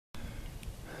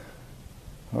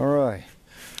Alright,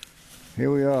 here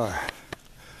we are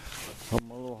on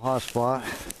my little hot spot.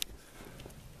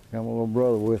 Got my little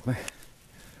brother with me.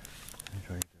 Let me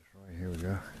try to get this right. Here we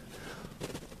go.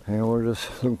 And we're just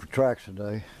looking for tracks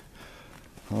today.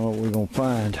 I don't know what we're going to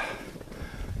find.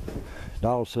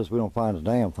 Dollar says we don't find a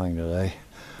damn thing today.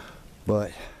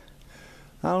 But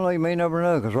I don't know, you may never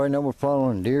know, because right now we're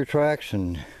following deer tracks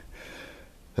and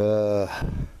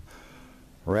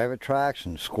rabbit tracks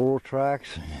and squirrel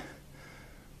tracks and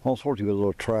all sorts of good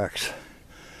little tracks.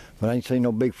 But I ain't seen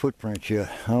no big footprints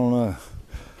yet. I don't know.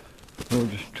 We'll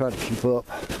just try to keep up.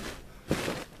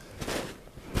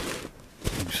 You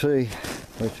can see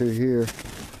right through here,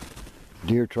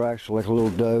 deer tracks like a little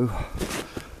doe.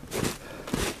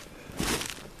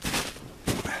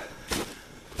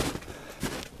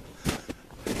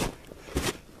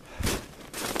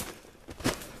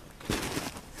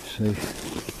 See,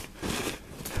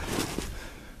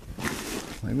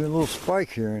 maybe a little spike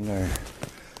here and there.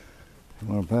 If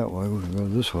we went that way, we can go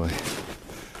this way.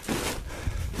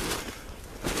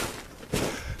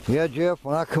 Yeah, Jeff,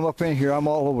 when I come up in here, I'm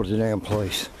all over the damn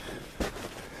place.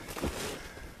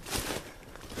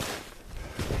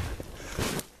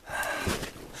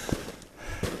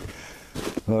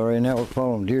 Well, right now we're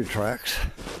following deer tracks.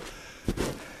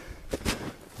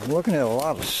 I'm looking at a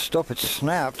lot of stuff that's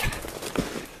snapped.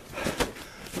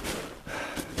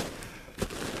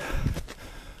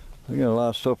 We got a lot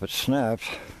of stuff that snaps,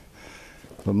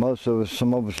 but most of us,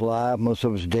 some of us live, most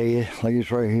of us dead, like it's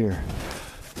right here.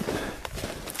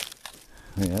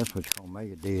 Yeah, that's what you call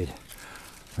mega dead.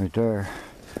 Right there.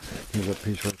 Here's that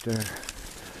piece right there.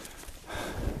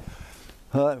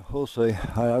 But we'll see.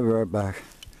 I'll be right back.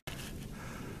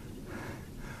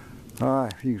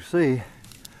 Alright, you can see,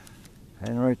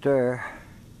 and right there,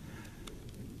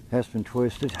 that's been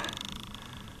twisted.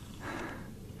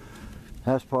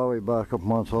 That's probably about a couple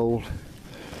months old.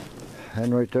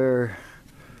 And right there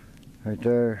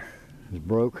is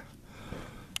broke.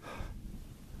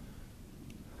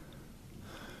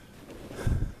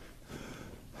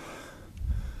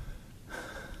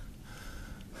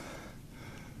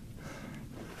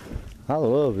 I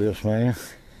love this, man.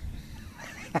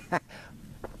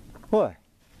 What?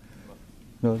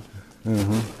 No.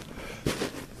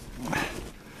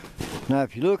 Now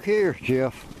if you look here,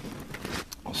 Jeff,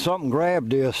 something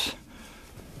grabbed this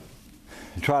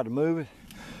and tried to move it.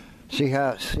 See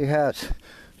how it's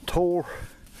tore?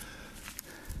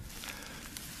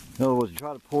 In other words, you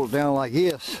try to pull it down like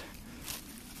this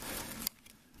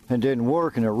and it didn't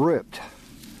work and it ripped.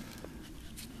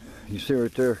 You see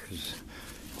right there,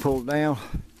 pull it down,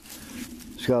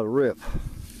 it's got to rip.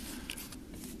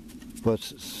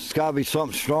 But it's got to be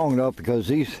something strong enough, because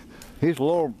these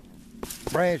lower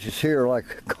branches here are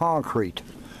like concrete.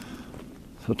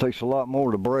 So it takes a lot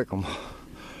more to break them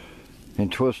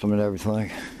and twist them and everything.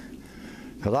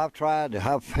 Because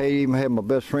I've even had my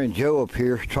best friend Joe up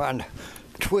here trying to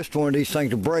twist one of these things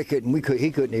to break it, and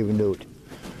he couldn't even do it.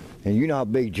 And you know how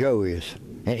big Joe is,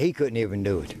 and he couldn't even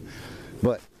do it.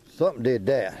 But something did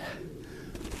that.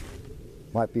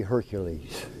 Might be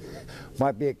Hercules.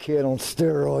 Might be a kid on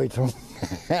steroids.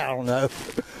 I don't know.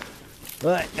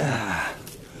 But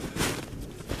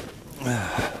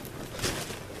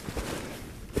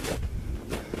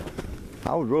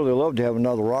I would really love to have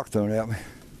another rock thrown at me.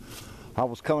 I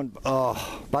was coming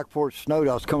back before it snowed.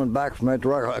 I was coming back from that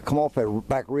rock. I come off that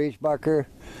back ridge back there,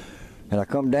 and I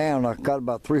come down. I got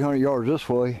about 300 yards this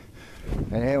way,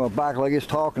 and I had my back like it's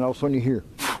talking. All of a sudden you hear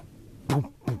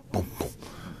boom, boom, boom, boom.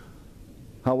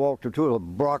 I walked up to it.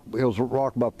 It was a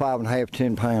rock about 5.5,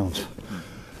 10 pounds.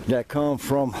 That come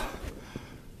from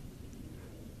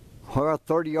about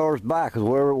 30 yards back, because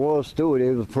wherever it was to it,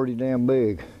 it was pretty damn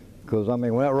big. Because I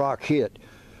mean, when that rock hit,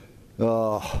 it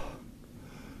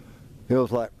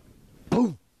was like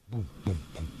boom, boom, boom,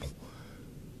 boom, boom,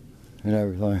 and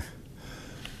everything.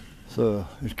 So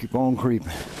just keep on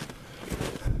creeping.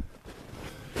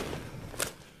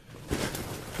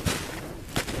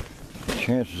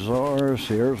 Chances are,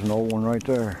 see, there's an old one right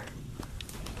there.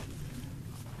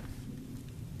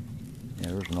 Yeah,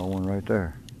 there's an old one right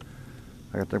there.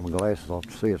 I gotta take my glasses off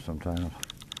to see it sometimes.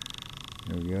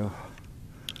 There we go.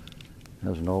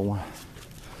 There's an old one.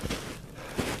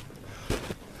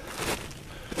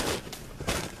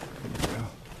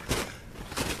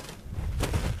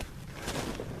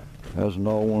 There's an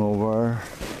old one over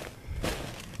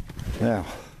there. Now,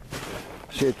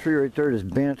 see a tree right there that's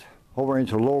bent over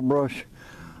into the lower brush?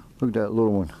 Look at that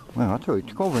little one. Wow, I tell you,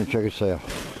 come over and check this out.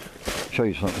 Show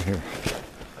you something here.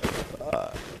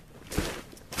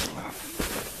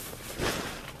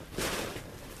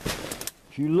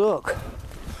 If you look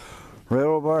right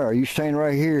over there, you standing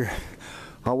right here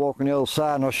I'll walk on the other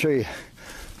side and I'll show you.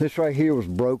 This right here was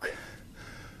broke.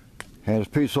 And this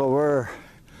piece over there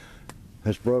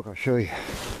that's broke. I'll show you.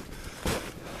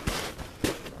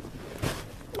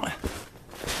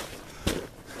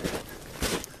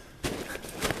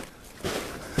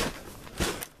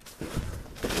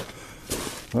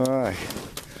 Alright,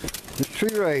 this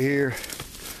tree right here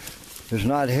is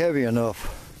not heavy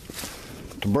enough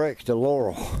to break the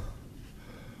laurel.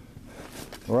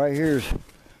 Right here's a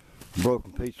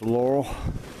broken piece of laurel.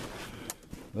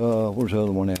 Where's the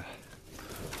other one at?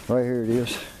 Right here it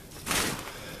is.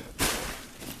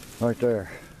 Right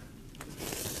there.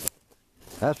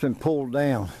 That's been pulled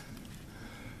down.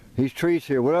 These trees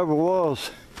here, whatever it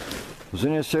was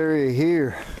in this area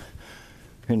here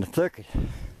in the thicket,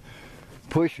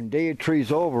 pushing dead trees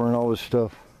over and all this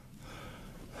stuff.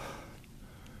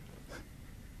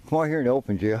 Come on here and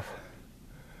open, Jeff.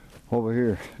 Over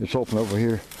here. It's open over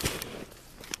here.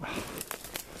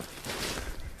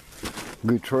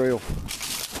 Good trail.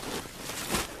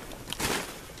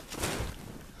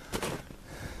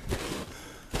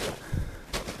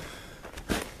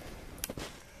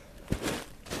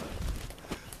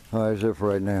 Alright, that's it for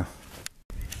right now.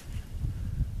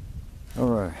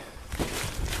 Alright.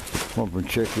 I'm going to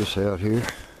check this out here.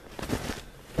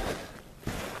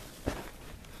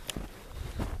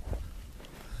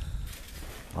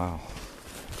 Wow.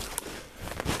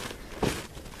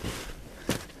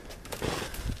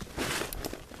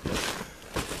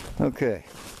 Okay.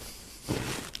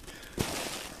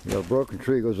 You got a broken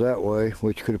tree goes that way,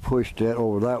 which could have pushed that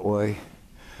over that way.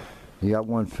 You got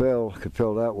one could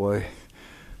fell that way.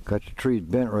 Got the trees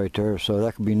bent right there, so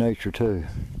that could be nature too.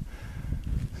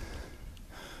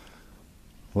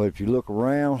 But if you look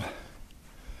around,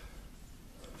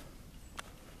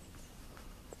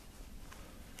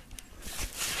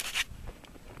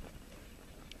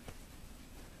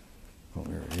 oh,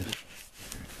 there it is.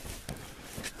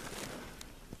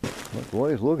 Look, the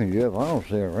way it's looking, Jeff, I don't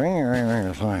see a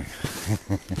ring thing.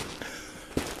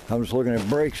 I'm just looking at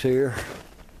brakes here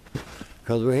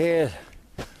because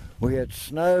we had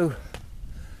snow.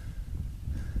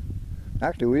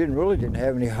 Actually, we didn't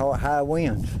have any high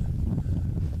winds.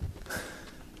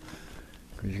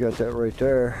 Cause you got that right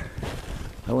there.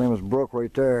 That wind was broke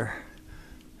right there.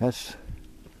 That's,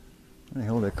 where the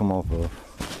hell did that come off of?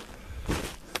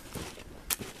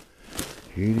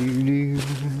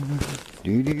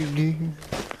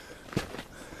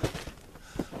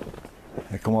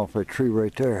 That come off that tree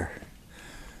right there.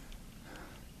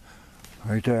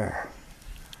 Right there.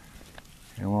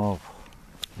 Came off.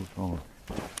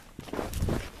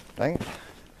 Dang it.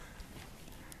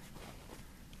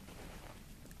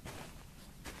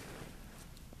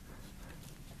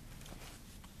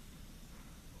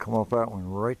 Come off that one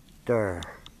right there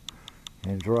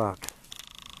and dropped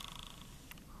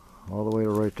all the way to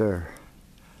right there.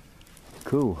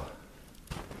 Cool.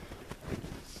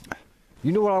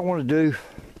 You know what I want to do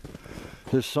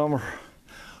this summer?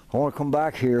 I want to come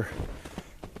back here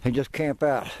and just camp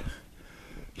out.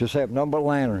 Just have nothing but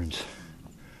lanterns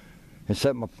and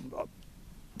set my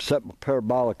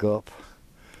parabolic up,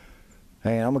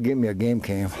 and I'm gonna get me a game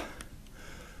cam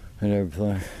and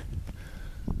everything.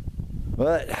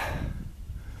 But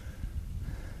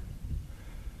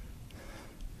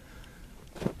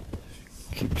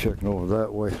keep checking over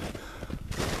that way.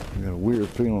 I got a weird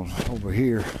feeling over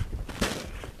here.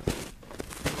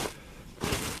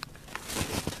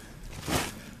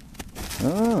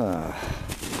 Ah,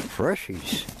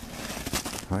 freshies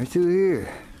right through here.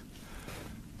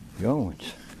 Young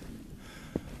ones.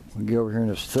 We'll get over here in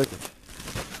this thicket.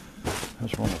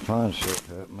 That's where I'm gonna find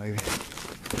stuff at, maybe.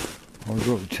 I'll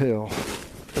go to tell.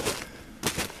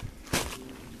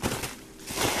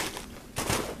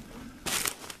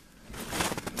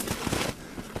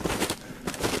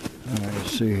 Alright,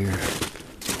 let's see here.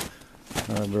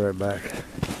 I'll be right back.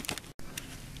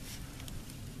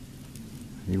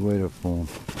 You wait up for them.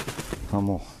 I'm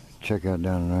gonna check out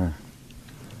down there.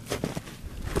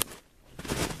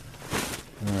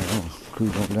 Alright, I'm gonna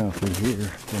cruise on down through here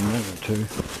for a minute or two.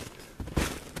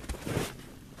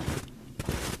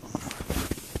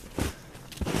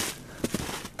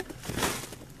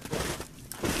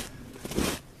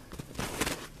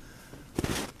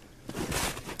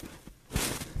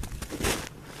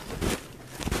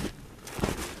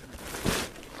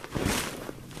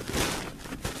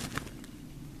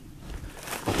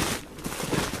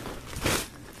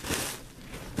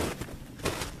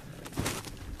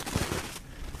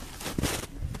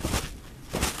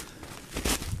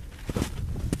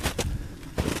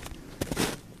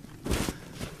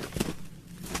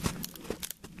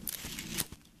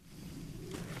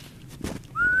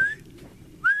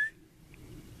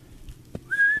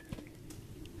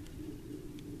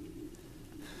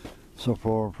 So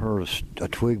far I've heard a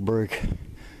twig break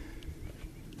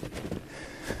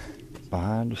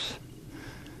behind us,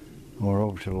 or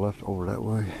over to the left, over that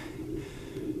way.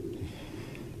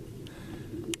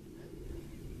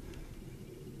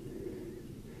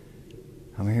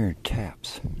 I'm hearing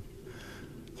taps.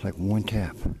 It's like one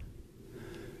tap.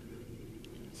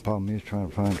 Problem is trying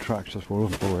to find tracks. That's what we're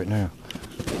looking for right now.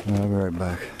 I'll be right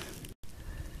back.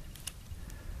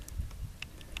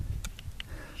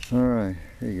 Alright,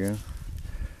 here you go.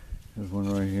 There's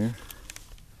one right here.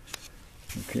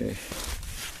 Okay.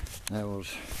 That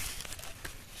was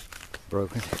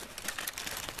broken.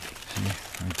 See,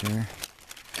 right there.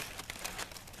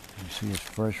 You see it's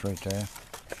fresh right there.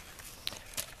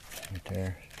 Right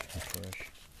there, it's fresh.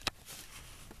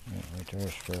 Yeah, right there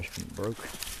it's fresh, but it broke.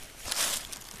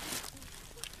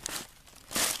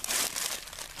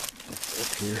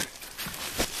 Up here.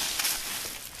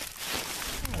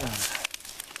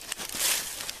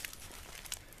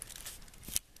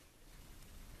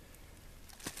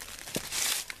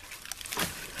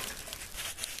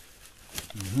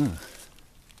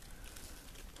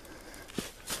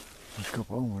 There's a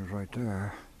couple of ones right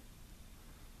there.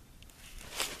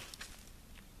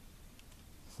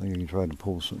 I think he tried to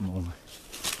pull something on me.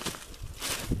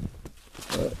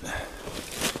 But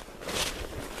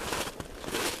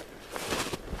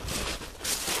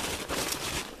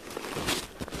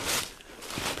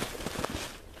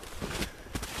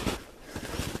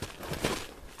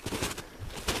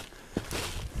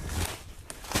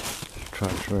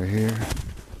tracks right here.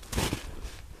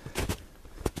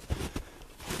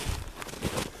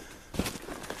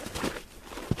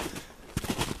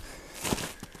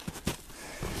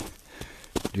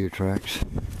 Deer tracks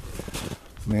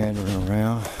meandering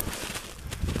around.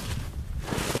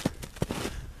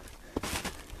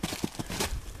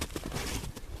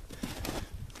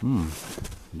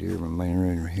 Deer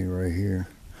remaining right here.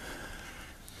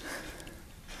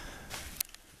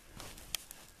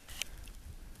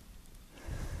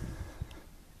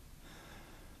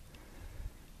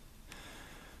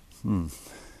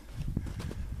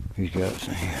 He's got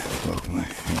some welcome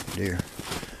deer.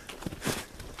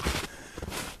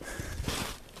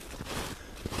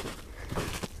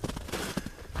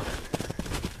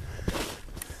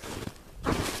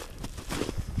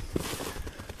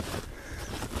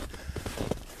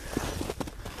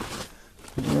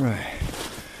 Alright,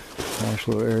 nice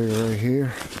little area right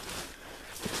here.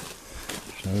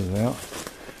 Snow's out.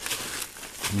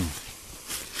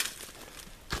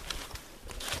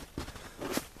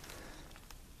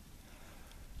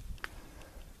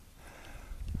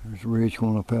 There's a ridge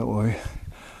going up that way.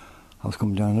 I was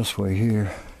coming down this way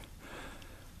here.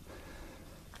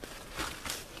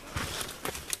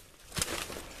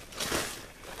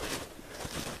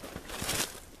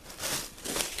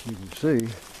 You can see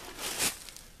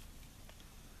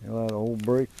a lot of old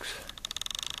brakes,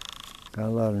 got a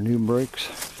lot of new brakes.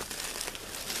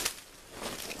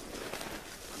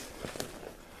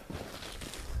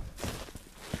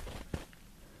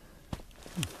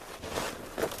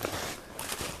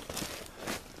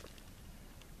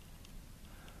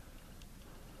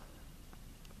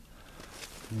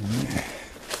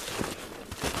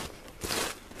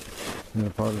 They're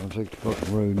probably gonna take the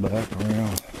fucking road back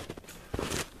around.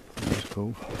 That's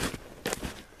cool.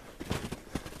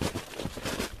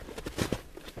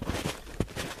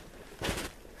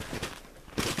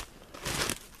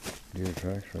 Deer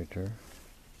tracks right there.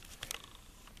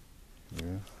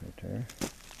 Yeah, right there.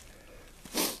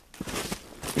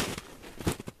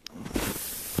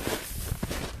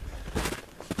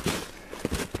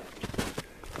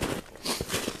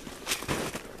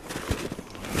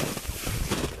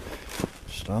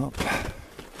 Stop.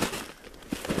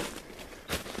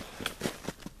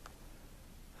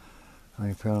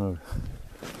 I found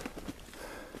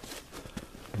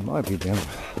it might be down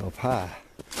up high.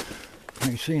 I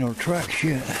ain't seen no tracks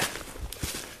yet.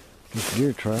 Just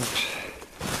deer tracks.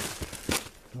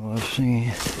 All I've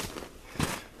seen.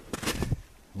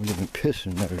 We've been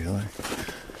pissing and everything.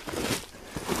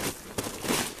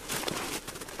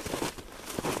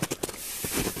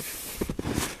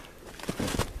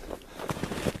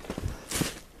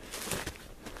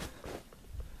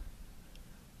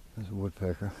 There's a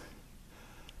woodpecker.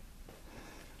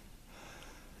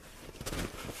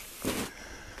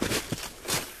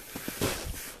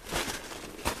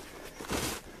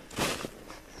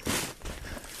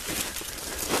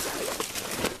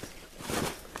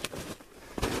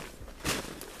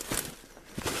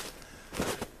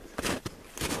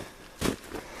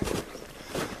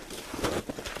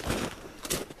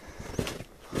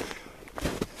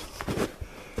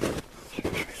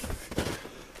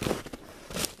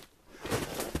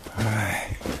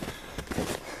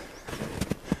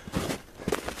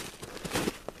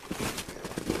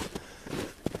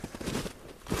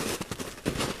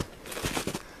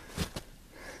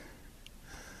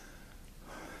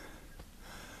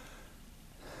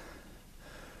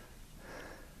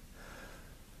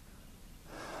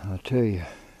 tell you.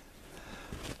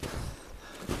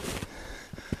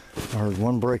 I heard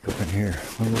one break up in here,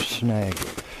 one little snag.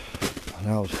 And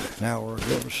that was an hour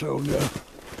ago or so ago.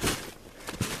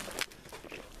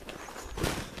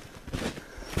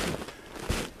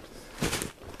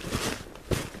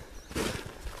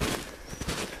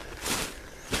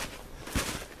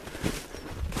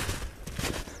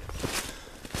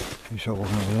 He's over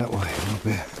that way a little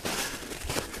bit.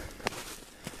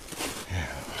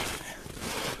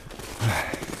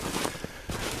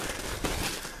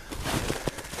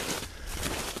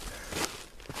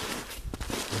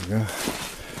 Go.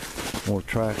 More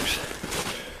tracks.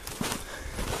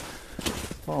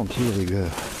 Follow them, see where they go.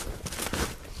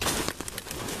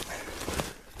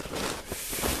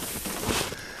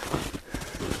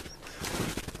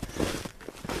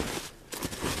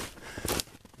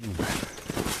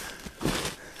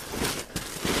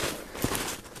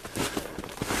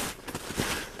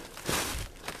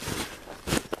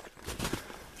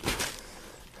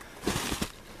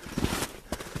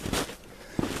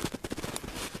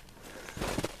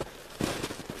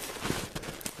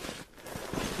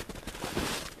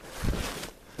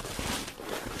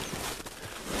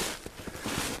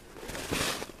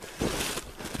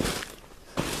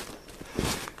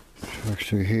 Tracks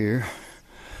through here.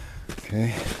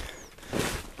 Okay.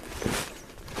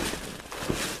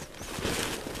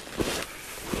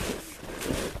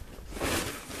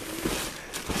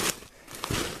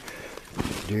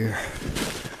 Deer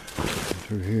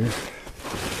through here.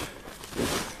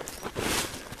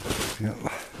 Yep.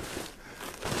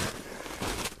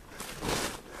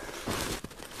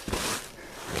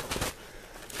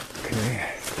 Okay.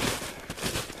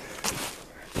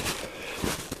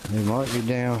 They might be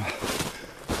down.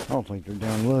 I don't think they're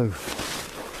down low. I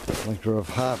think they're up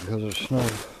high because of snow.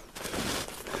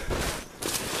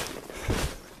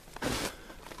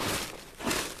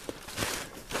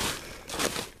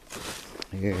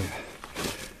 Yeah.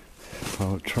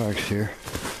 Follow the tracks here.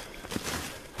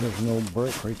 There's an old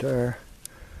break right there.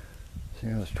 See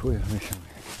how it's twisted? Let me show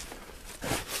you.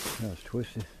 See how it's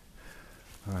twisted?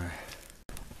 Alright.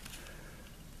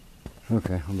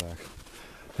 Okay, I'm back.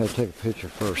 I had to take a picture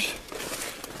first.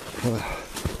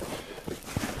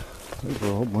 There's a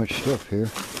whole bunch of stuff here.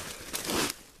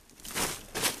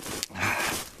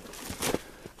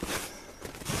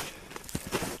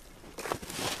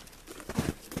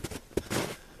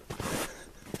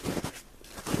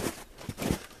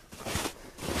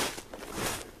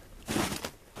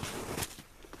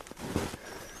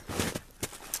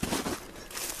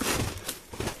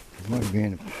 Might be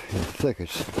in the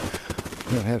thickets.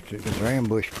 We'll have to, because they're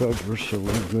ambush predators, so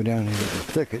we're going to go down into the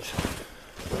thickets.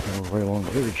 We're right along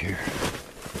the edge here.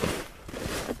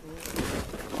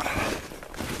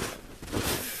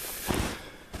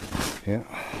 Yeah.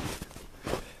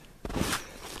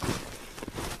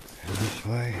 And this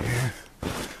way here.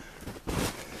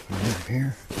 Over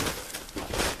here.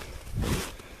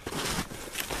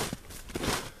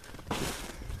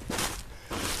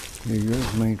 There you go,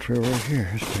 the main trail right here.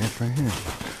 This path right here.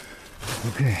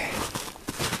 Okay.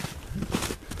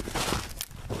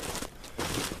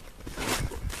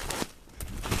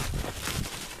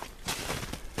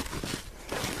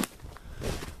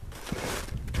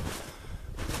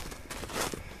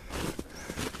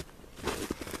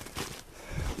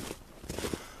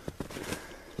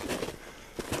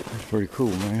 That's pretty cool,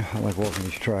 man. I like walking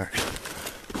these tracks.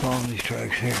 Following these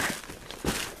tracks here.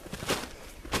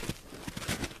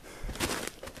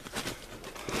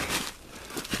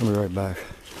 I'll be right back.